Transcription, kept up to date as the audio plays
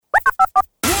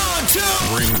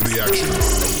bring the action.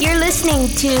 You're listening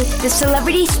to The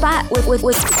Celebrity Spot with let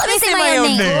me say my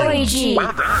own name. Lori G. You're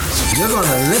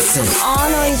gonna listen. All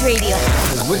Noise Radio.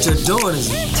 What you're doing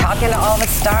is talking to all the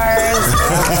stars.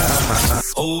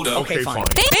 Hold up. Okay, fine.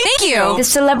 Thank you. The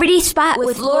Celebrity Spot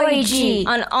with Lori G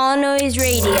on All Noise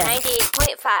Radio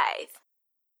 98.5.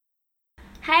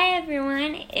 Hi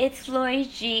everyone, it's Lori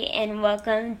G and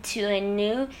welcome to a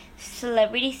new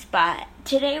Celebrity Spot.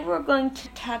 Today we're going to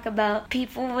talk about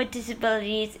people with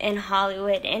disabilities in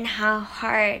Hollywood and how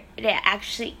hard it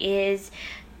actually is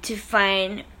to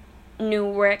find new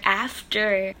work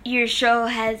after your show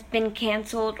has been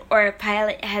canceled or a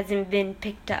pilot hasn't been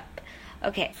picked up.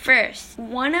 Okay, first,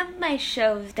 one of my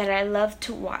shows that I love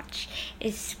to watch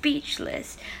is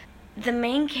Speechless. The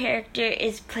main character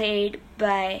is played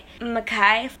by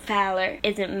Mekhi Fowler.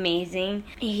 Is amazing.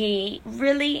 He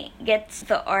really gets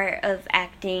the art of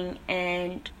acting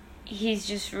and he's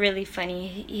just really funny.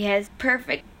 He has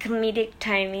perfect comedic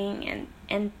timing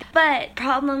but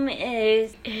problem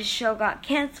is his show got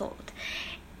canceled.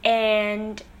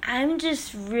 And I'm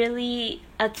just really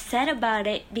upset about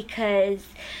it because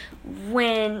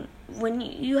when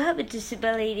you have a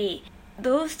disability,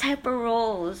 those type of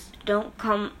roles don't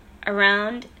come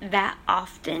around that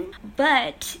often.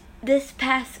 But this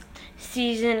past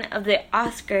season of the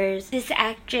Oscars, this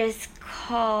actress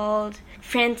called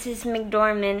Frances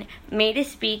McDormand made a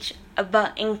speech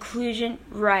about inclusion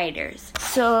writers.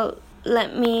 So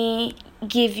let me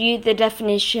give you the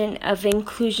definition of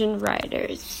inclusion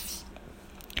writers.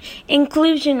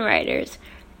 Inclusion writers,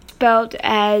 spelled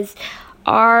as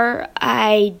R-I-D-E-R,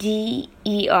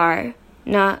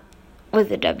 not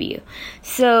with a W.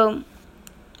 So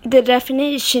the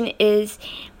definition is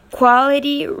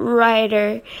quality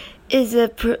writer is a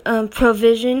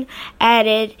provision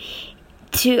added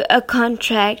to a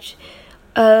contract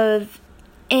of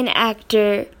an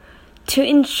actor to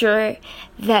ensure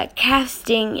that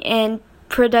casting and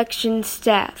production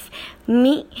staff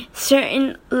meet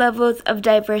certain levels of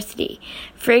diversity.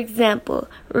 For example,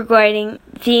 regarding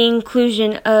the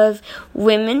inclusion of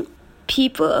women,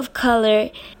 people of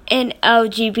color, and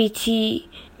LGBT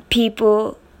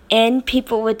people and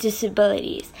people with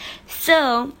disabilities.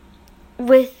 So,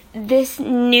 with this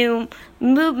new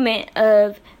movement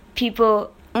of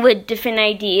people with different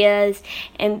ideas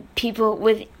and people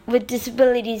with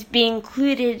disabilities being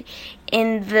included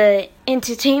in the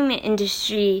entertainment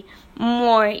industry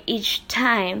more each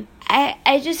time,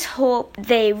 I just hope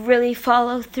they really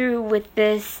follow through with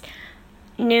this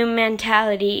new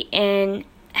mentality and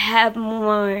have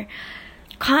more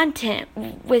content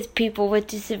with people with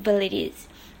disabilities.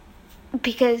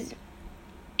 Because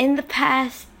in the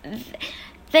past,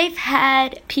 they've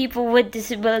had people with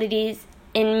disabilities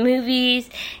in movies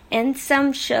and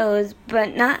some shows,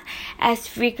 but not as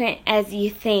frequent as you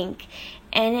think.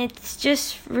 And it's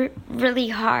just really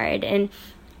hard. And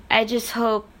I just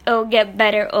hope it'll get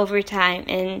better over time,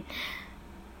 and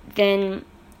then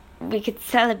we could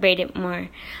celebrate it more.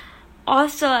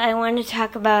 Also, I want to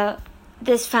talk about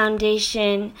this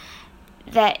foundation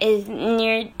that is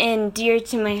near and dear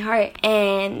to my heart,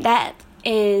 and that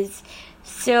is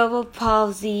Cerebral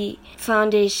Palsy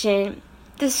Foundation.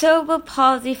 The Cerebral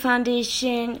Palsy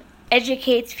Foundation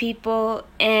educates people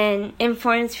and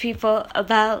informs people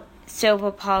about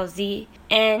cerebral palsy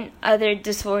and other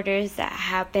disorders that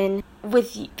happen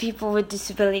with people with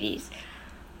disabilities.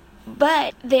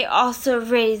 But they also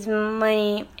raise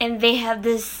money, and they have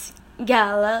this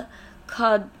gala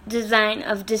called Design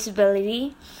of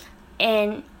Disability,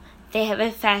 and they have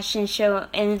a fashion show,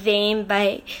 and they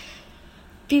invite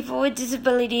people with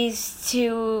disabilities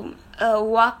to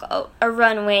walk a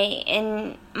runway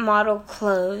and model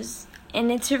clothes. And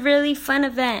it's a really fun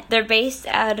event. They're based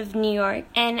out of New York,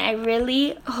 and I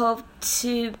really hope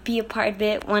to be a part of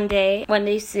it one day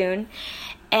soon.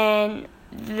 And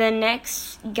the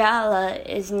next gala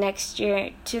is next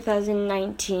year,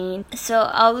 2019. So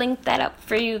I'll link that up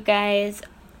for you guys.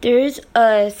 There's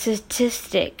a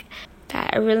statistic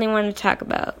that I really want to talk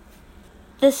about.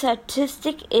 The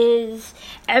statistic is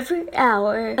every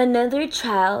hour another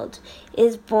child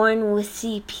is born with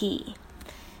CP.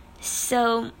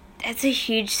 So that's a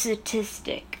huge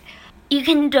statistic. You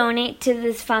can donate to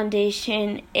this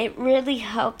foundation. It really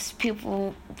helps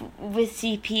people with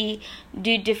CP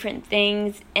do different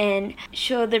things and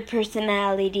show their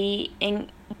personality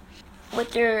and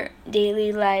with their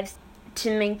daily lives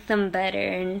to make them better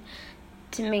and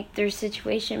to make their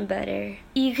situation better.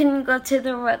 You can go to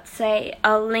their website.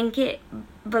 I'll link it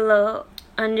below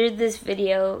under this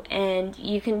video and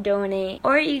you can donate,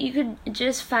 or you could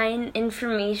just find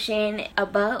information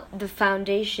about the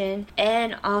foundation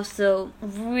and also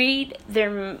read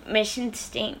their mission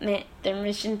statement. Their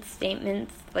mission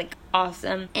statement's like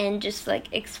awesome, and just like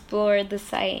explore the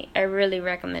site. I really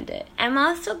recommend it. I'm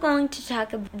also going to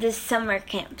talk about this summer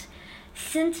camps.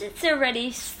 Since it's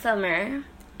already summer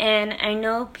and I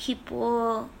know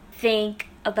people think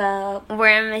about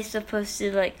where am I supposed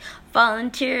to like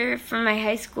volunteer for my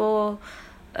high school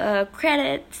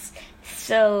credits,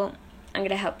 so I'm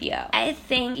gonna help you out. I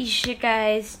think you should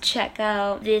guys check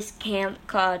out this camp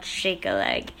called Shake a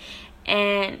Leg.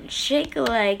 And Shake a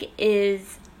Leg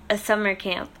is a summer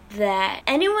camp that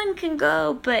anyone can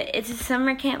go, but it's a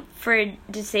summer camp for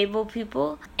disabled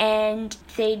people, and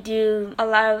they do a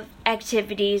lot of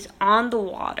activities on the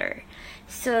water.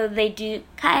 So they do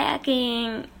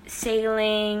kayaking,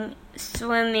 sailing,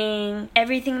 swimming,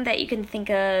 everything that you can think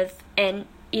of, and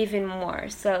even more.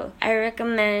 So I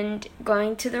recommend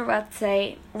going to their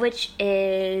website, which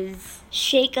is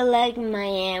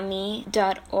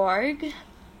shakealegmiami.org.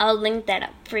 I'll link that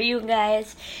up for you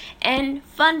guys. And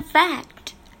fun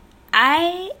fact,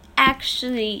 I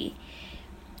actually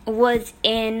was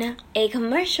in a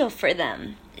commercial for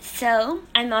them. So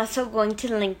I'm also going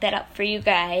to link that up for you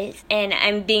guys. And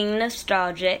I'm being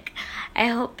nostalgic. I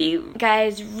hope you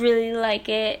guys really like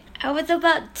it. I was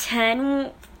about 10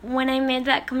 when I made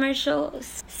that commercial.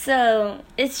 So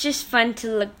it's just fun to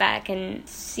look back and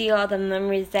see all the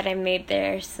memories that I made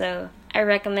there. So I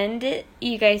recommend it.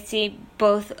 You guys see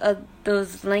both of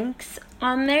those links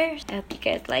on there. I hope you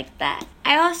guys like that.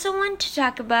 I also want to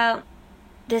talk about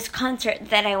this concert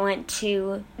that I went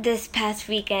to this past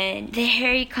weekend. The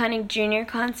Harry Connick Jr.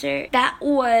 concert. That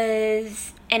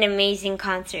was an amazing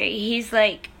concert. He's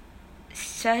like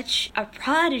such a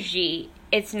prodigy.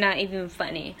 It's not even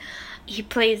funny. He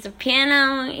plays the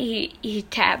piano, he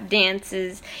tap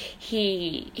dances,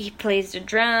 he plays the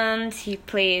drums, he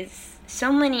plays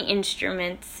so many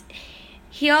instruments.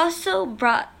 He also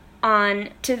brought on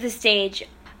to the stage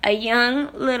a young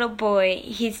little boy.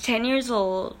 He's 10 years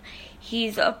old.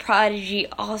 He's a prodigy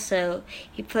also.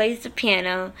 He plays the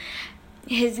piano.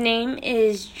 His name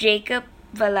is Jacob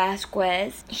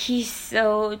Velasquez. He's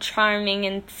so charming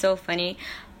and so funny.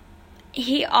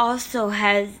 He also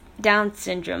has Down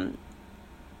syndrome.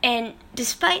 And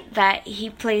despite that, he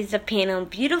plays the piano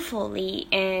beautifully,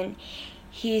 and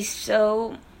he's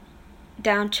so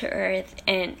down to earth,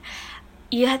 and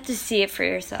you have to see it for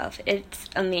yourself. It's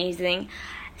amazing.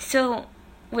 So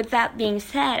with that being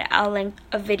said, I'll link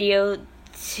a video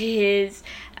to his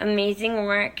amazing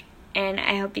work, and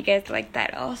I hope you guys like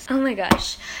that also. Oh my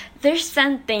gosh, there's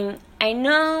something. I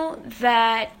know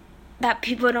that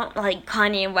people don't like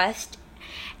Kanye West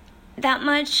that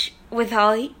much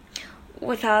without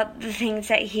the things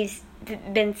that he's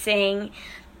been saying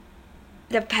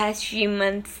the past few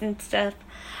months and stuff.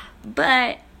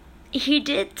 But he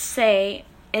did say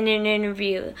in an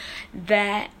interview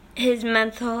that his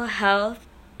mental health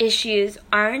issues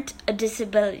aren't a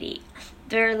disability.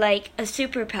 They're like a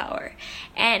superpower.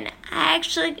 And I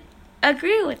actually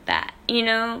agree with that, you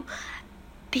know,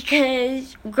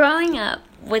 because growing up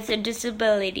with a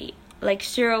disability like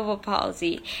cerebral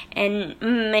palsy and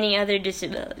many other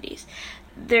disabilities,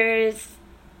 there's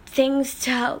things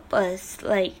to help us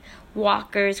like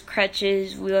walkers,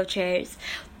 crutches, wheelchairs.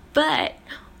 But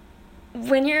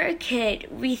when you're a kid,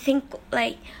 we think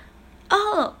like,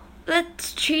 oh,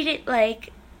 let's treat it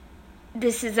like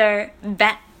this is our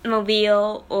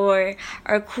Batmobile or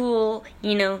our cool,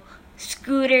 you know,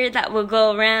 scooter that will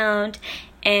go around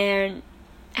and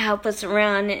help us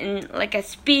around in like a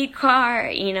speed car,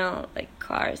 you know, like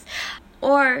cars.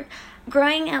 Or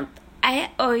growing up,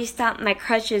 I always thought my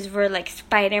crutches were like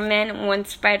Spider-Man. When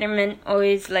Spider-Man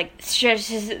always like stretches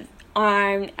his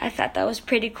arm, I thought that was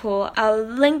pretty cool. I'll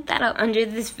link that up under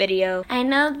this video. I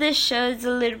know this shows a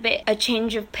little bit a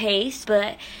change of pace,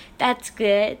 but that's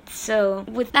good. So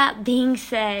with that being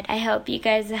said, I hope you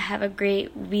guys have a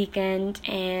great weekend,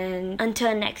 and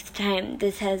until next time,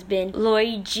 this has been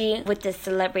Lori G with the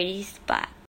Celebrity Spot.